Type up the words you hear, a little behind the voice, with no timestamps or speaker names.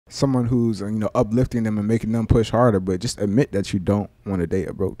someone who's uplifting them and making them push harder, but just admit that you don't want to date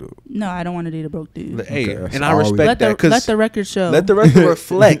a broke dude. No, I don't want to date a broke dude. Hey, Okay, and I respect that. Let the record show. Let the record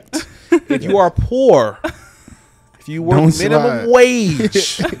reflect. If you are poor, if you work minimum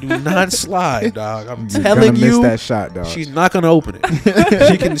wage, do not slide, dog. I'm telling you, miss that shot, dog. She's not gonna open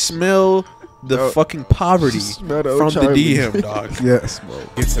it. She can smell the fucking poverty from the DM, dog. Yes, bro.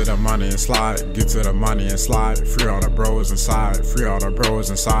 Get to the money and slide. Get to the money and slide. Free all the bros inside. Free all the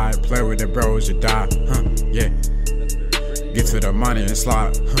bros inside. Play with the bros, you die. Yeah. Get to the money and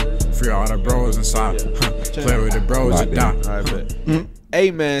slide. Free all the bros inside. Play with the bros, you die. All right, bet.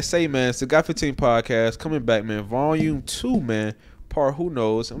 Hey, man, say, man, it's the Got 15 podcast coming back, man. Volume 2, man. Part Who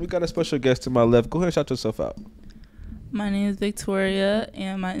Knows. And we got a special guest to my left. Go ahead and shout yourself out. My name is Victoria,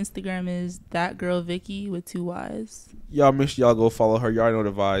 and my Instagram is thatgirlvicky with 2 Y's. Y'all make sure y'all go follow her. Y'all know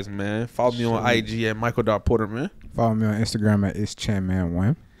the vibes, man. Follow me on IG at Michael.Porter, man. Follow me on Instagram at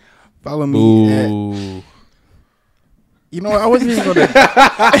itschanman1. Follow me at... You know what? I wasn't even gonna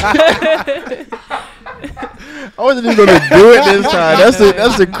do it this time.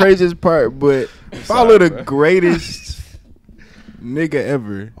 That's the craziest part. But follow the greatest nigga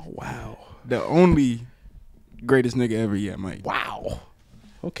ever. Oh, wow. The only greatest nigga ever yet, Mike. Wow.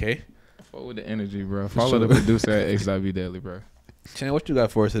 Okay. Fuck with the energy, bro. Follow the producer at XIV Daily, bro. Chan, what you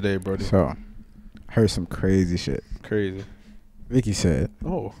got for us today, brother? So, heard some crazy shit. Crazy. Vicky said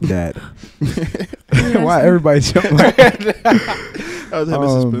that. Why everybody jump like that? I was having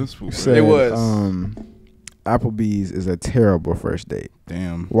suspenseful. Said, it was. Applebee's is a terrible first date.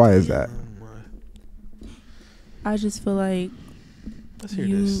 Damn. Why is that? I just feel like Let's hear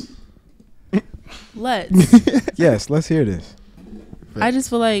this. Yes, let's hear this. I just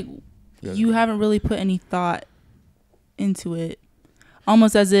feel like you haven't really put any thought into it.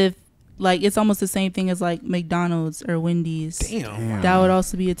 Almost as if, like, it's almost the same thing as, like, McDonald's or Wendy's. Damn. That would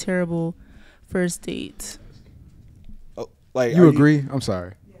also be a terrible first date. Oh, like, you agree? I'm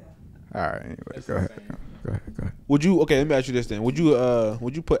sorry. Yeah. All right. Anyway, go ahead. Would you? Okay, let me ask you this then. Would you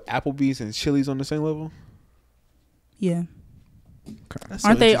put Applebee's and Chili's on the same level? Yeah. Okay.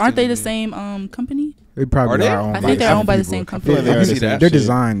 Aren't they the same company? They probably are owned I think they're owned by the same company. I can see that. They're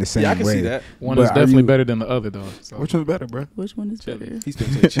designed the same way. Yeah, I can see that. One is definitely better than the other, though. So. Which one's better, bro? Which one is better? He's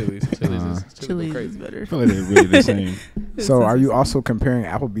been saying Chili's. Chili's is better. I feel like they're really the same. So are you also comparing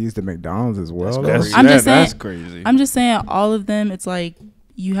Applebee's to McDonald's as well? That's crazy. I'm just saying all of them, it's like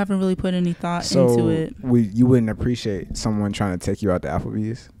you haven't really put any thought into it. You wouldn't appreciate someone trying to take you out to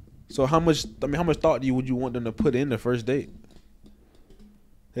Applebee's? So how much thought would you want them to put in the first date?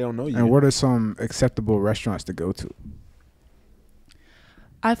 They don't know you. And what are some acceptable restaurants to go to?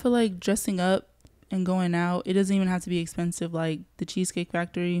 I feel like dressing up and going out, it doesn't even have to be expensive. Like the Cheesecake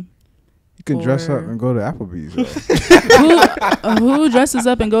Factory. You can dress up and go to Applebee's. who dresses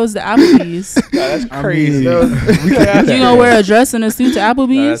up and goes to Applebee's? That's crazy. You gonna wear a dress and a suit to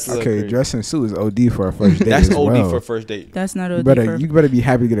Applebee's? Okay, dress and suit is OD for a first date. That's as OD well. for a first date. That's not OD. You better be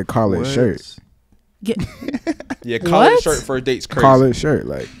happy to get a collared shirt. Yeah, collared shirt first date's crazy. Collared shirt,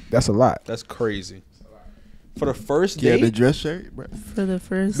 like that's a lot. That's crazy. For the first date? Yeah, the dress shirt, bro. For the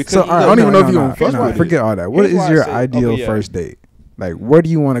first date. So I don't even know if you want to forget all that. What is your ideal first date? Like, where do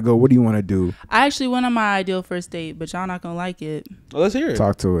you want to go? What do you want to do? I actually went on my ideal first date, but y'all not gonna like it. Well, let's hear it.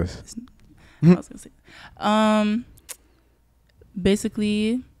 Talk to us. I was gonna say,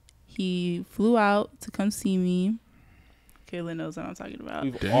 basically, he flew out to come see me. Kayla knows what I'm talking about.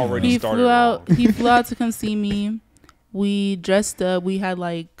 We've already started. He flew out to come see me. We dressed up. We had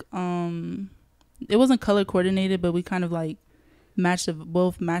like it wasn't color coordinated, but we kind of like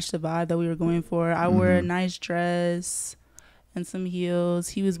both matched the vibe that we were going for. I wore a nice dress and some heels.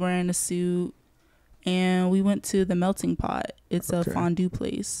 He was wearing a suit, and we went to the Melting Pot. It's a fondue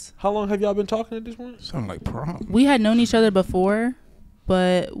place. How long have y'all been talking at this point? Sound like prom. We had known each other before,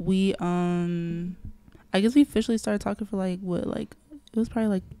 but we I guess we officially started talking for it was probably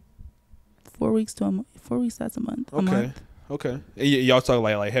like 4 weeks to a month. 4 weeks, that's a month. Okay. Y'all talk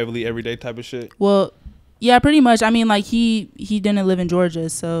like heavily everyday type of shit? Well, yeah, pretty much. I mean, like he didn't live in Georgia,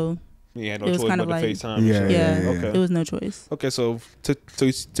 so he had no choice but to FaceTime. Yeah. Okay. It was no choice. Okay, so he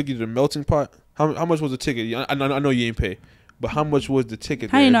took you to the Melting Pot. How much was the ticket? I know you ain't pay, but how much was the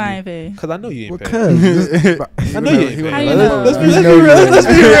ticket? How you know I ain't pay? Because I know you ain't pay. I know you ain't pay. How you know? Let's be real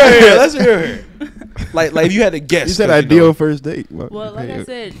here. Let's be real here. Like if you had to guess. You said ideal first date. Well, like I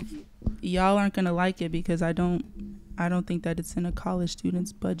said, y'all aren't gonna like it because I don't think that it's in a college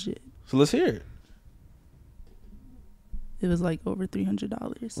student's budget. So let's hear it. It was like over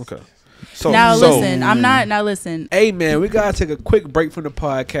 $300. Okay. Listen. Hey man, we gotta take a quick break from the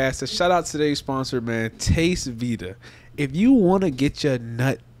podcast to shout out today's sponsor, man, Taste Vita. If you want to get your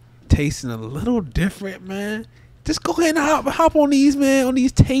nut tasting a little different, man, just go ahead and hop on these, man, on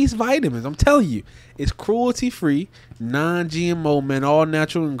these taste vitamins. I'm telling you, it's cruelty free, non-GMO, man, all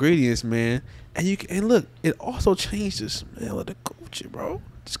natural ingredients, man. And you can, and look, it also changed the smell of the coochie, bro.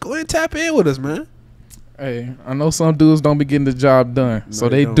 Just go ahead and tap in with us, man. Hey, I know some dudes don't be getting the job done. No, so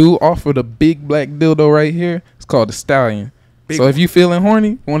they do offer the big black dildo right here. It's called the Stallion. Big so if you feeling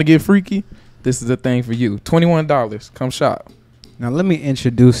horny, want to get freaky, this is the thing for you. $21. Come shop. Now let me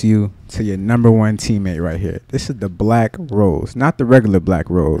introduce you to your number one teammate right here. This is the Black Rose, not the regular Black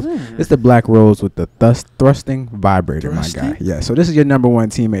Rose. It's the Black Rose with the thrusting vibrator, my guy. Yeah, so this is your number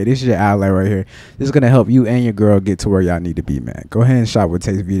one teammate. This is your ally right here. This is gonna help you and your girl get to where y'all need to be, man. Go ahead and shop with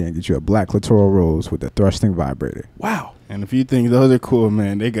Taste Vita and get you a Black Clitoral Rose with the thrusting vibrator. Wow. And if you think those are cool,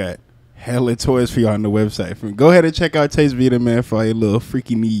 man, they got hella toys for you on the website. Go ahead and check out Taste Vita, man, for all your little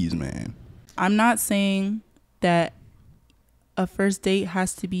freaky needs, man. I'm not saying that a first date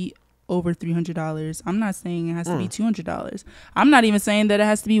has to be over $300. I'm not saying it has to be $200. I'm not even saying that it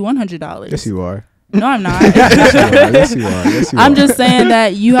has to be $100. Yes, you are. No, I'm not. Yes, you are. Yes, you are. I'm just saying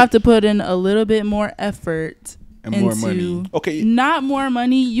that you have to put in a little bit more effort And more money. Okay. Not more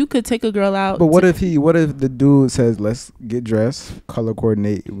money. You could take a girl out. But what if the dude says, let's get dressed, color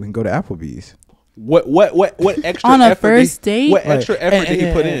coordinate, we can go to Applebee's? What extra on a effort first date? What extra effort did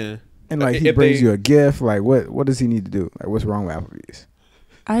he put in? And like he brings you a gift, like what does he need to do? Like what's wrong with Applebee's?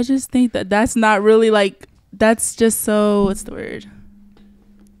 I just think that that's not really like, that's just so, what's the word?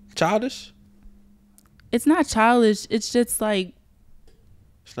 Childish? It's not childish. It's just like,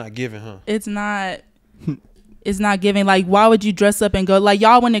 It's not giving, huh? it's not giving. Like, why would you dress up and go, like,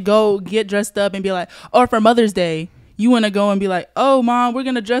 y'all want to go get dressed up and be like, or for Mother's Day, you want to go and be like, oh, Mom, we're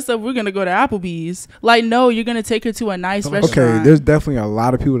going to dress up. We're going to go to Applebee's. Like, no, you're going to take her to a nice restaurant. Okay, there's definitely a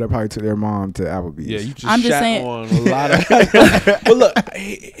lot of people that probably took their mom to Applebee's. Yeah, you just I'm just shat saying. on a lot of. But look,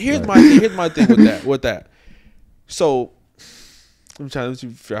 here's my thing with that. So I'm trying to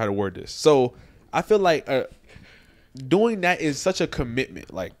figure out how to word this. So I feel like doing that is such a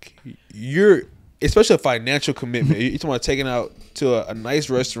commitment. Like you're, especially a financial commitment. You're talking about taking out to a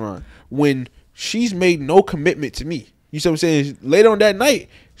nice restaurant when she's made no commitment to me. You see what I'm saying? Later on that night,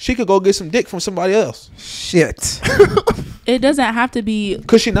 she could go get some dick from somebody else. Shit. It doesn't have to be.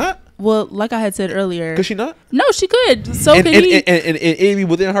 Could she not? Well, like I had said earlier. Could she not? No, she could. So and, could and, he. And it'd be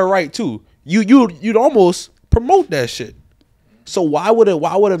within her right too. You'd almost promote that shit. So why would a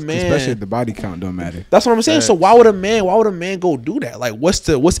man? Especially if the body count don't matter. That's what I'm saying. So why would a man go do that? Like what's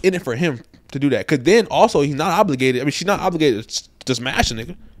in it for him to do that? Because then also he's not obligated. I mean, she's not obligated to smash a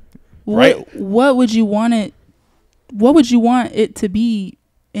nigga. Right? What would you want it? What would you want it to be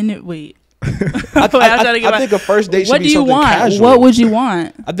in it? Wait. I think a first date should be something casual. What would you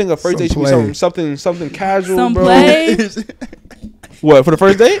want? I think a first date should be something casual, Some bro. play? What, for the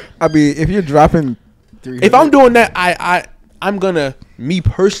first date? I mean, if you're dropping, if I'm doing that, I'm gonna, me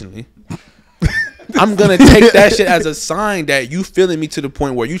personally, I'm gonna take that shit as a sign that you feeling me to the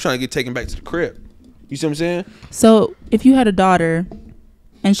point where you trying to get taken back to the crib. You see what I'm saying? So if you had a daughter,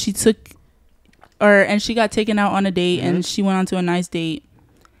 and she got taken out on a date, and she went on to a nice date,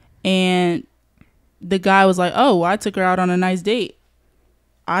 and the guy was like, "Oh, well, I took her out on a nice date.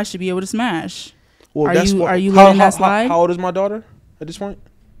 I should be able to smash." Well, are you letting that slide? How old is my daughter at this point?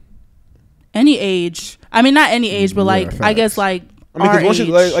 Any age. I mean, not any age, but like I guess like our once age.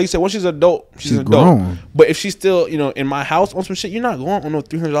 Like you said, once she's adult, she's an adult. Grown. But if she's still, in my house on some shit, you're not going on no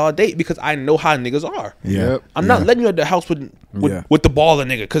 $300 date because I know how niggas are. Yeah, I'm not letting you at the house with the baller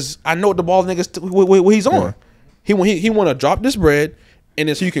nigga because I know what the baller nigga what he's on. Yeah. He want to drop this bread and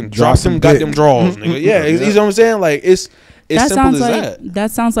then so you can drop some goddamn draws, nigga. Yeah, you know what I'm saying? Like it's simple as that.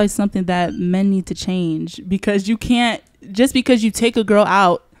 That sounds like something that men need to change because you can't just because you take a girl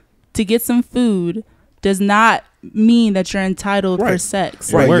out to get some food does not mean that you're entitled for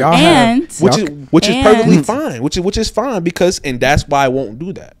sex. Right. And which is perfectly fine. Which is fine and that's why I won't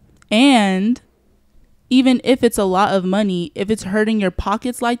do that. And even if it's a lot of money, if it's hurting your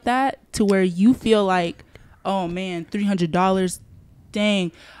pockets like that to where you feel like, oh man, $300,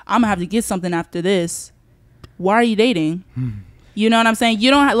 dang, I'm gonna have to get something after this. Why are you dating? You know what I'm saying? You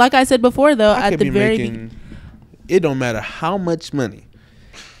don't like I said before though, at the very beginning. It don't matter how much money.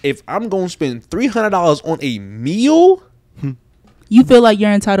 If I'm going to spend $300 on a meal, you feel like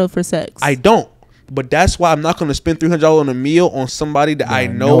you're entitled for sex. I don't. But that's why I'm not going to spend $300 on a meal on somebody that I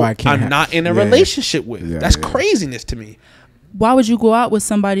know I'm not in a relationship with. That's craziness to me. Why would you go out with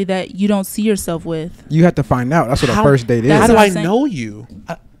somebody that you don't see yourself with? You have to find out. That's what a first date is. How do I know you?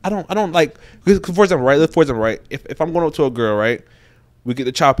 I don't like, for example, right? If I'm going up to a girl, right? We get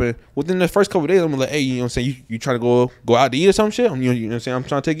to chopping. Within the first couple of days, I'm like, hey, you know what I'm saying? You trying to go out to eat or some shit? You know what I'm saying? I'm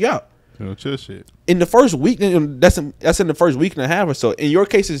trying to take you out. Chill shit. In the first week, that's in the first week and a half or so. In your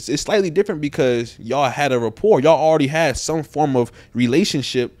case, it's slightly different because y'all had a rapport. Y'all already had some form of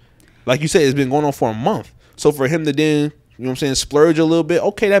relationship. Like you said, it's been going on for a month. So for him to then, you know what I'm saying, splurge a little bit,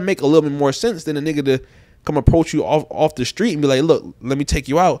 okay, that make a little bit more sense than a nigga to come approach you off the street and be like, look, let me take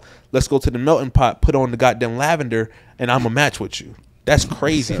you out. Let's go to the melting pot, put on the goddamn lavender, and I'm going to match with you. That's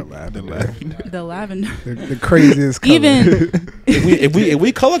crazy. The lavender. The craziest color. Even if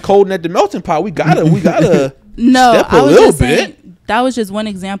we color coding at the melting pot, we gotta no, step a I was little just bit. saying that was just one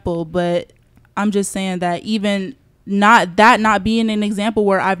example, but I'm just saying that even not being an example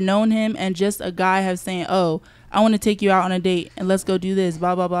where I've known him and just a guy have saying, oh, I want to take you out on a date and let's go do this,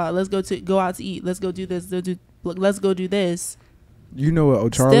 blah blah blah. Let's go out to eat. Let's go do this. Let's go do this. You know what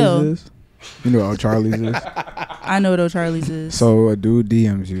O'Charlie's is? You know what O'Charlie's is? I know what O'Charlie's is. So a dude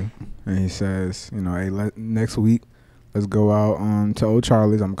DMs you and he says, you know, hey, next week let's go out to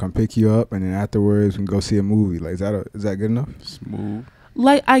O'Charlie's. I'm gonna come pick you up, and then afterwards we can go see a movie. Like, is that good enough? Smooth.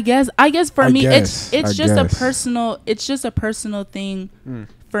 Like I guess for me it's just a personal thing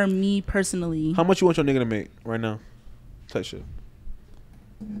for me personally. How much you want your nigga to make right now? Type shit.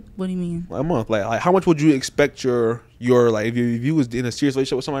 What do you mean? Like a month. Like how much would you expect your like if you was in a serious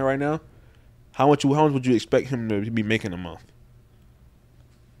relationship with somebody right now? How much would you expect him to be making a month?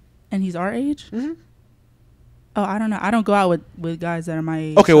 And he's our age? Mm-hmm. Oh, I don't know. I don't go out with guys that are my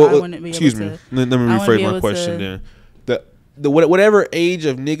age. Okay, so well, I wouldn't be excuse able me. to, Let me rephrase my question then. The whatever age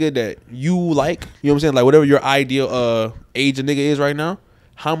of nigga that you like, you know what I'm saying? Like whatever your ideal age of nigga is right now,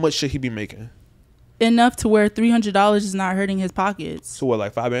 how much should he be making? Enough to where $300 is not hurting his pockets. So what,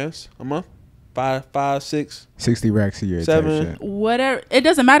 like 5 bands a month? 5, 6, 60 racks a year. 7. Type shit. Whatever. It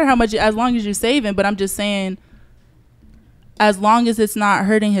doesn't matter how much, as long as you're saving. But I'm just saying, as long as it's not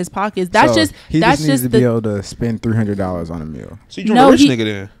hurting his pockets. That's So just he that's just needs just to be able to spend $300 on a meal. So you trying to rich nigga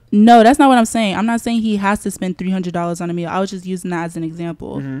then? No, that's not what I'm saying. I'm not saying he has to spend $300 on a meal. I was just using that as an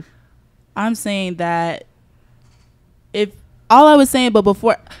example. Mm-hmm. I'm saying that if all I was saying, but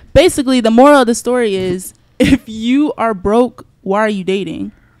before, basically the moral of the story is, if you are broke, why are you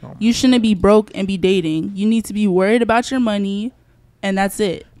dating? You shouldn't be broke and be dating. You need to be worried about your money, and that's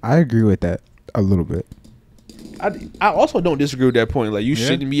it. I agree with that a little bit. I also don't disagree with that point. Like you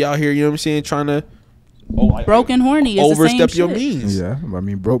shouldn't be out here, you know what I'm saying, trying to Broke and horny is overstep the same your shit. means. Yeah, I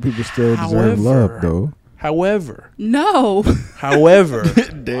mean, broke people still deserve love, though. However, No.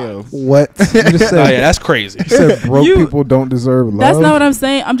 Damn. What? You just oh said, yeah, that's crazy. you said broke people don't deserve love. That's not what I'm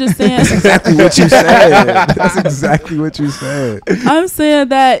saying. I'm just saying. exactly what you said. That's exactly what you said. I'm saying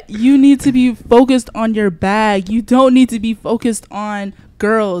that you need to be focused on your bag. You don't need to be focused on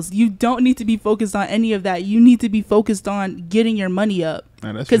girls. You don't need to be focused on any of that. You need to be focused on getting your money up.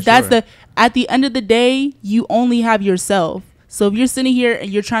 Because at the end of the day, you only have yourself. So if you're sitting here and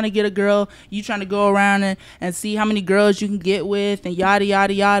you're trying to get a girl, you trying to go around and see how many girls you can get with and yada,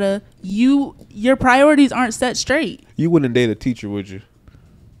 yada, yada, your priorities aren't set straight. You wouldn't date a teacher, would you?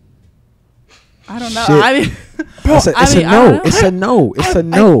 I don't know. Shit. I mean, It's a I no. don't It's a no. It's a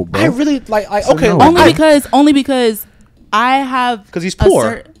no, bro. I really like. It's a Okay, no. only because I have because he's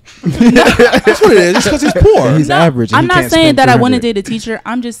poor. That's That's what it is. Just because he's poor. He's average. And I'm he not can't saying spend that I 300. want to date a teacher.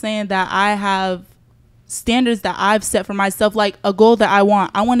 I'm just saying that I have standards that I've set for myself, like a goal that I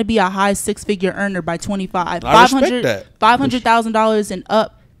want. I want to be a high 6-figure earner by 25. I respect that. $500,000 and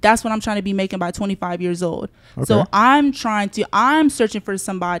up. That's what I'm trying to be making by 25 years old. Okay. So I'm searching for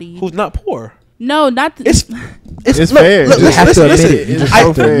somebody who's not poor. No, not it's fair. Look, You have to listen, admit it. It's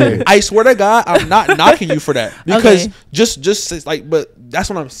so fair. I swear to God, I'm not knocking you for that because Okay. just like, but that's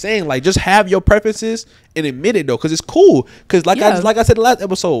what I'm saying. Like, just have your preferences and admit it though, because it's cool. Because like I said in the last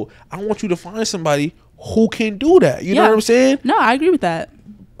episode, I want you to find somebody who can do that. You know what I'm saying? No, I agree with that.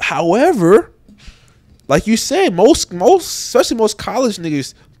 However, like you said, most especially most college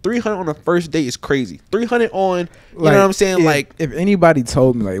niggas, 300 on the first date is crazy. 300 on, you know what I'm saying? If anybody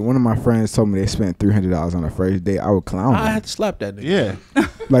told me, like one of my friends told me they spent $300 on a first date, I would clown them. I had to slap that nigga. Yeah.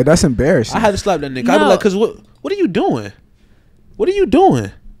 Like, that's embarrassing. I had to slap that nigga. No. I'd be like, cause what are you doing? What are you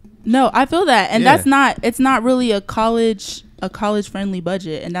doing? No, I feel that, and Yeah. it's not really a college friendly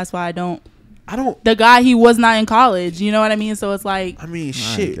budget, and that's why I don't. I The guy, he was not in college, you know what I mean? So it's like, mean,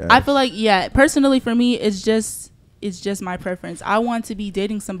 shit. guess. I feel like, yeah, personally for me, it's just my preference. I want to be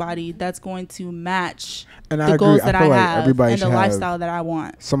dating somebody that's going to match And I the agree. goals I that I feel like have everybody and the should have lifestyle that I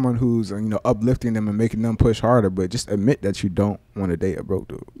want. someone who's uplifting them and making them push harder, but just admit that you don't want to date a broke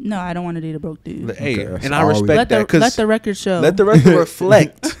dude. No, I don't want to date a broke dude. Hey, Okay, and so I respect Let that. the record show. Let the record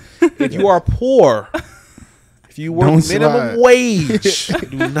reflect. If you are poor, If you work Don't minimum slide. wage,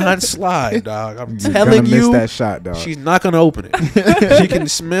 do not slide, dog. I'm You're telling gonna miss you, that shot, dog. she's not gonna open it. She can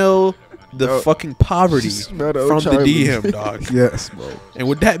smell the fucking poverty smell the from old the Charlie. DM, dog. Yes, bro. And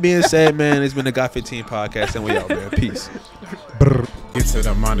with that being said, man, it's been the Got 15 podcast, and we out, man. Peace. Get to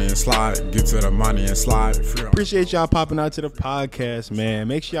the money and slide. Get to the money and slide. Free on Appreciate y'all popping out to the podcast, man.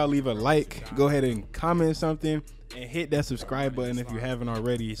 Make sure y'all leave a like. Go ahead and comment something. And hit that subscribe button if you haven't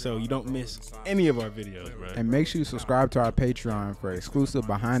already so you don't miss any of our videos, bro. And make sure you subscribe to our Patreon for exclusive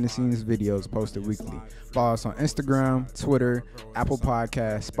behind-the-scenes videos posted weekly. Follow us on Instagram, Twitter, Apple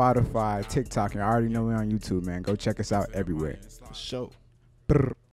Podcasts, Spotify, TikTok, and I already know we're on YouTube, man. Go check us out everywhere. For sure.